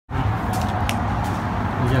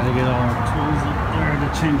gotta get all our tools up there to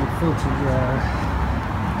change the filter dryer.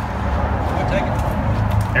 What take it?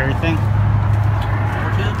 Everything.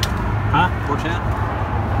 410? Huh? 410?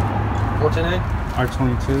 410A?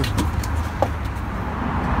 R22.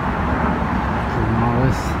 All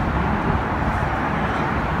this.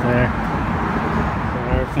 There.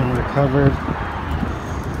 Got everything recovered.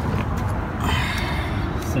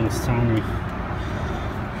 This thing's tiny.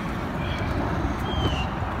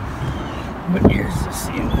 What year is this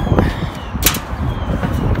in?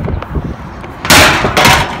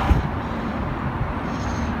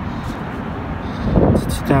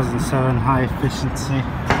 It's 2007 high efficiency.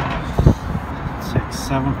 Takes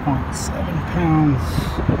 7.7 pounds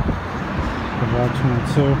of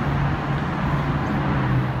R22.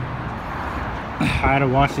 I had to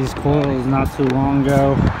wash these coils not too long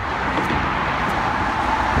ago.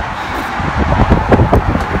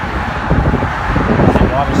 There's a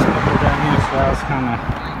water sprinkled down here, so that was kind of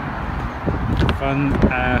fun.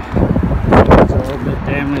 It's a little bit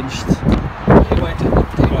damaged. Anyway,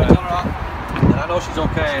 tell her I know she's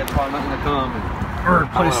okay. It's probably not going to come. We're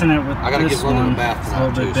replacing it with I gotta this get London one. a bath It's a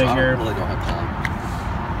little bit too, bigger. so I really don't have time.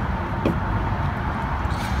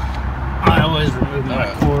 I always remove my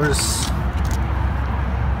cores.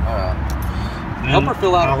 Help her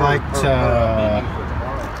fill out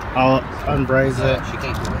I'll unbraze it. She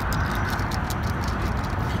can't do it.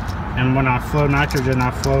 And when I flow nitrogen,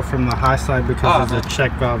 I flow from the high side because there's a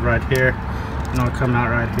check valve right here. And it'll come out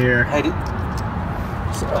right here. Hey,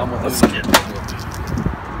 so let's get it.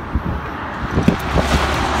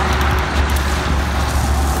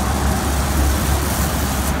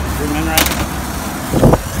 3 minutes right?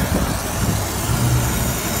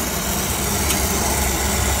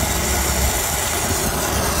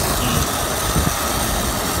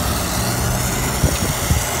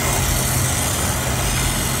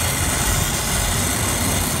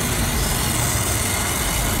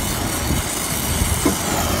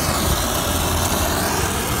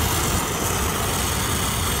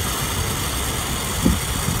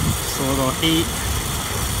 Just a little heat.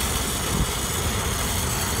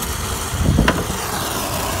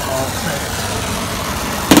 All set.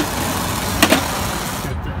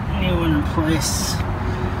 Got the new one in place.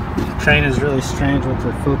 Train is really strange with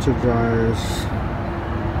the filter dryers.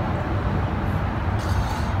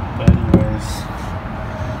 But anyways.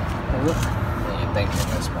 Yeah, thank you.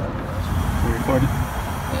 That's small. You recording?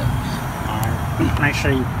 Yeah. Alright. Make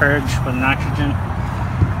sure you purge with nitrogen.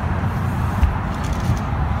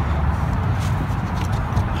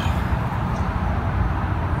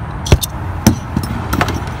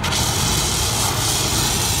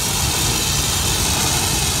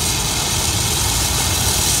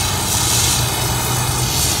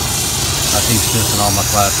 I teach this in all my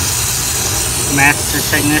classes. Master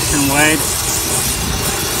Technician Wade.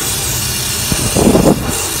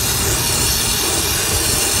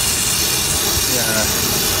 Yeah.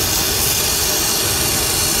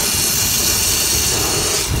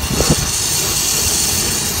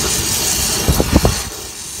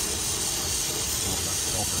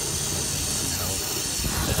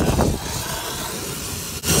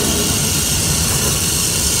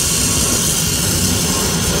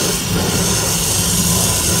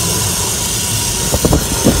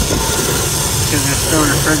 Because they're still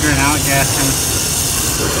refrigerant outgassing.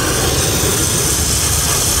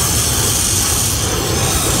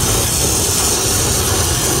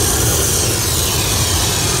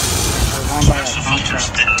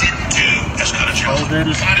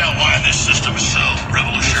 Find out why this system is so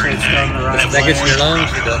revolutionary today. If that gets in your lungs,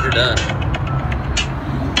 you're done.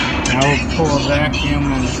 Now we'll pull a vacuum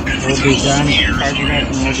and we'll be done. Charging it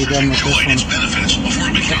and we'll be done with this one.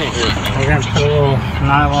 We're going to put a little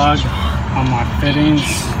nylog on my fittings.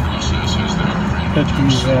 Put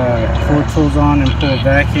these core tools on and pull a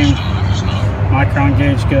vacuum. Micron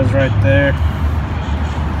gauge goes right there.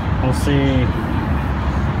 We'll see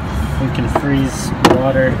if we can freeze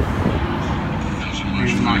water.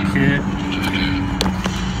 Here's my kit.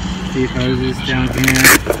 Few hoses down here.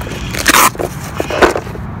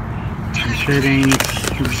 Some fittings.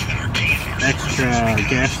 Extra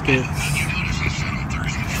gaskets.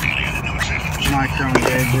 Micron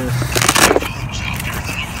gauges.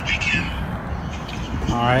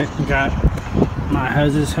 Alright, got my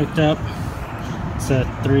hoses hooked up. It's a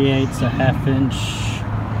 3/8, a ½ inch.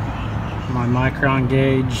 My micron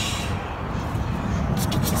gauge. Let's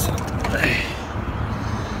get this out of the way.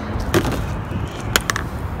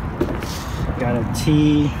 Got a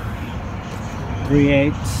T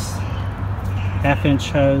 3/8, ½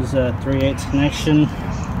 inch hose, 3/8 connection,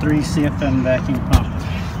 3 CFM vacuum pump.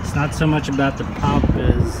 It's not so much about the pump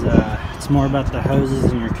as it's more about the hoses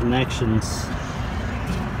and your connections.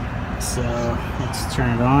 So let's turn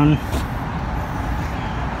it on.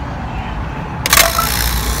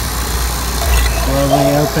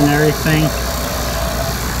 Slowly open everything.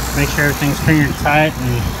 Make sure everything's finger tight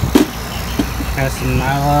and has some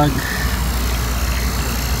nylon.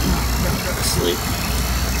 Don't go to sleep.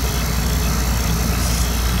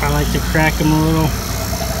 I like to crack them a little.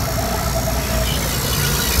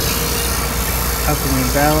 Open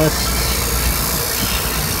your ballast.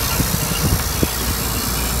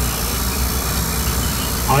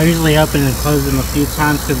 I'll usually open and close them a few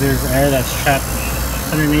times because there's air that's trapped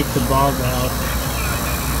underneath the ball valve.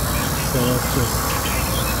 So let's just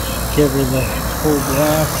give her the full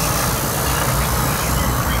blast.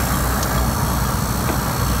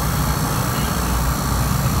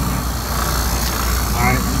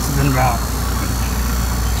 Alright, it's been about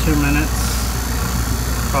 2 minutes.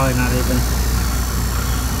 Probably not even.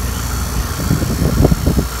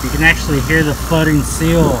 You can actually hear the floating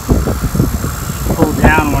seal pull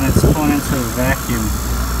down when it's pulling into a vacuum.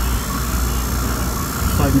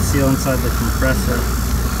 Floating seal inside the compressor.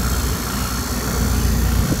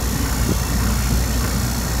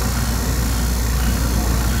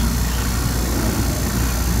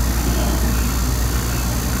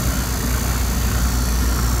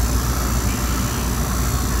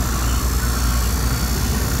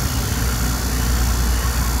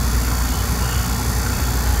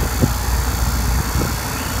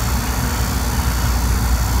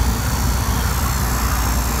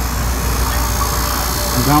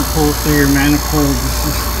 Don't pull through your manifold, this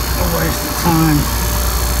is a waste of time.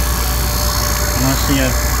 Unless you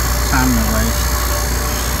have time to waste.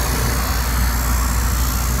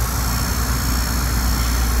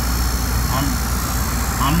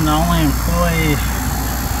 I'm the only employee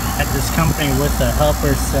at this company with a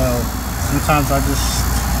helper, so sometimes I just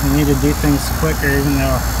need to do things quicker, even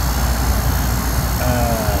though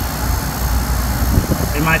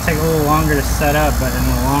it might take a little longer to set up, but in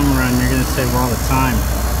the long run you're going to save all the time.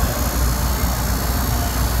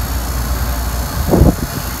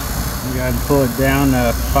 You gotta pull it down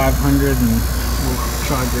to 500 and we'll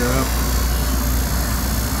charge her up.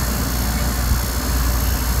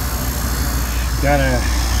 Got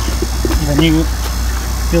the new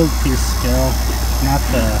fieldpiece scale. We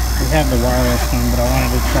have the wireless one, but I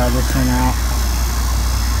wanted to try this one out.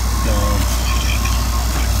 So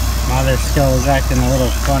my other scale was acting a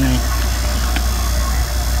little funny.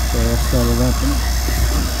 So we'll set it up and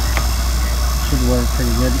should work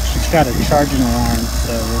pretty good. It's got a charging alarm,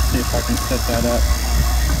 so we'll see if I can set that up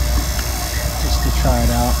just to try it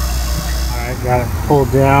out. Alright, got it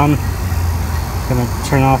pulled down. Gonna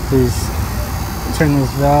turn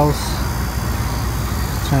these valves.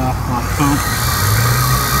 Turn off my pump.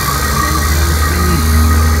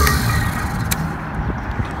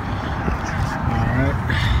 Alright.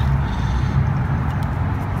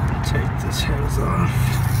 Take this hose off.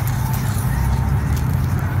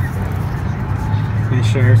 Make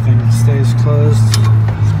sure everything stays closed.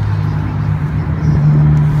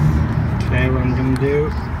 Okay, what I'm going to do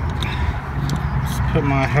is put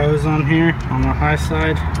my hose on here on the high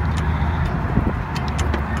side.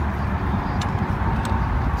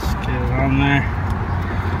 Just get it on there.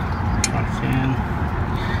 If I can.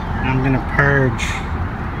 And I'm going to purge.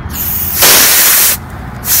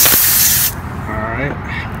 Alright.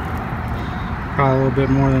 Probably a little bit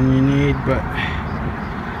more than you need, but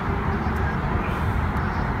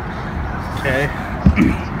okay,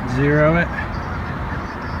 zero it.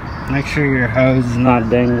 Make sure your hose is not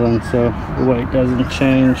dangling so the weight doesn't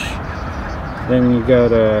change. Then you go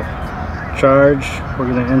to charge. We're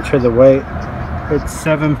going to enter the weight. It's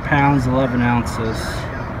 7 pounds 11 ounces.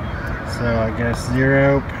 So I guess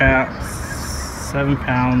 0 pounds, 7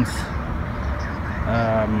 pounds.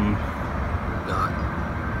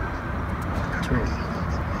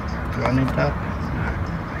 Do I need that?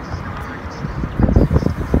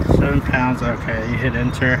 7 pounds, okay, you hit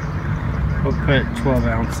enter. We'll put 12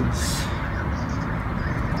 ounces.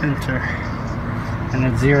 Enter. And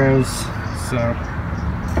it zeros, so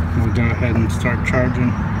we'll go ahead and start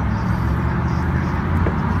charging.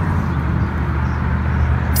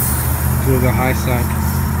 To the high side.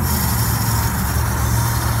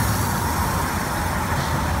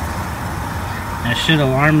 It should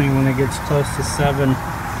alarm me when it gets close to 7.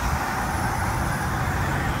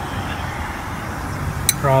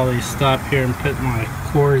 Probably stop here and put my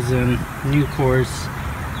cores in, new cores,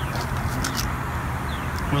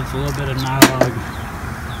 with a little bit of nylon.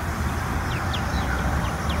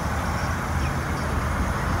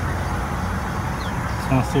 So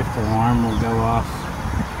I'll see if the alarm will go off.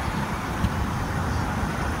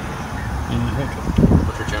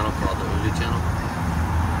 What's your channel called? The Uzi channel?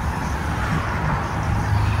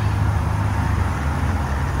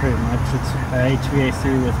 Pretty much. It's HVAC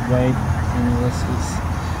with Wade and Ulysses.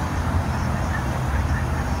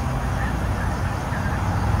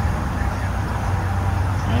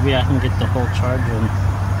 Maybe I can get the whole charge in.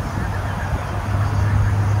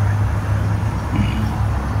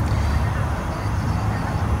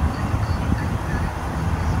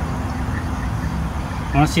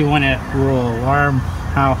 I want to see when it will alarm,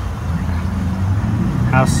 how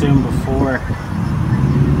soon before.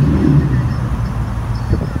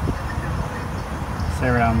 Say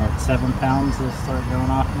around what, 7 pounds it'll start going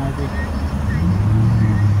off maybe.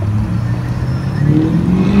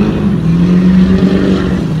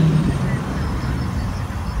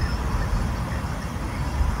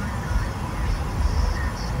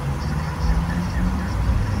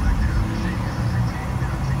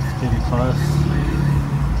 It's getting close.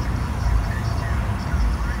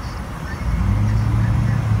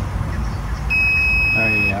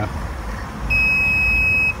 There you go.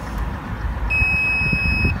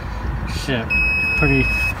 Shit, pretty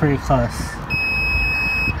close.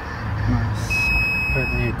 Nice. Put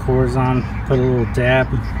the cores on, put a little dab.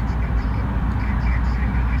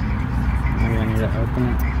 Maybe I need to open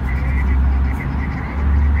it.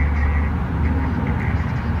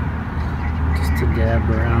 Just to dab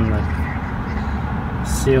around the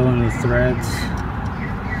seal and the threads.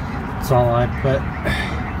 That's all I put.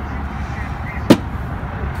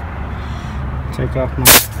 Take off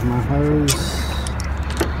my hose.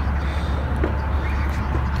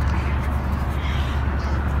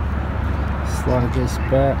 Slide this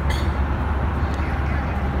back.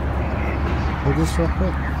 Hold this real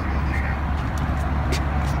quick.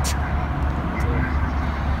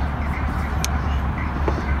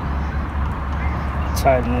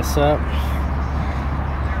 Tighten this up.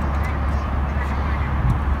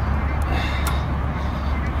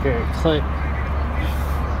 Here, click.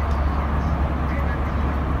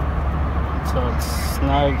 So it's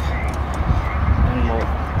snug, and we'll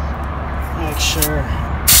make sure.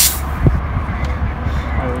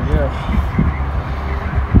 There we go.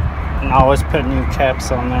 And I always put new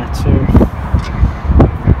caps on there too.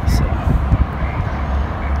 So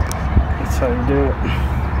that's how you do it.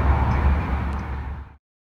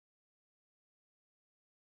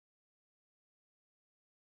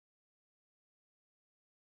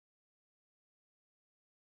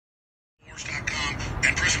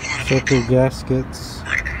 Circle gaskets.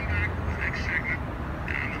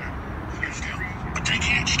 But they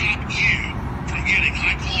can't stop you from getting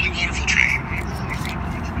high-quality water filtration.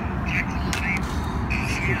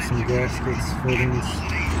 Get some gaskets, fittings.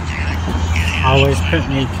 I always put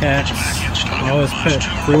new caps. I always put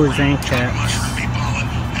cores and caps.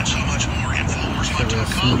 So they're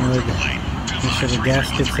smooth. Make sure the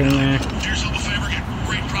gaskets in there.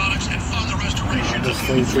 And I'll just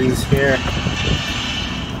leave these here.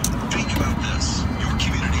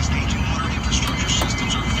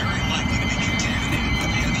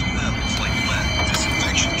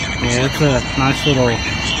 Yeah, it's a nice little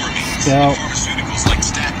scalp.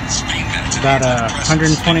 It's about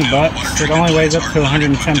 $120. It only weighs up to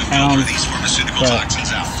 110 pounds, but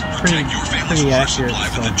it's pretty accurate.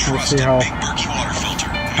 So we'll see how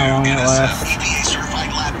long it lasts.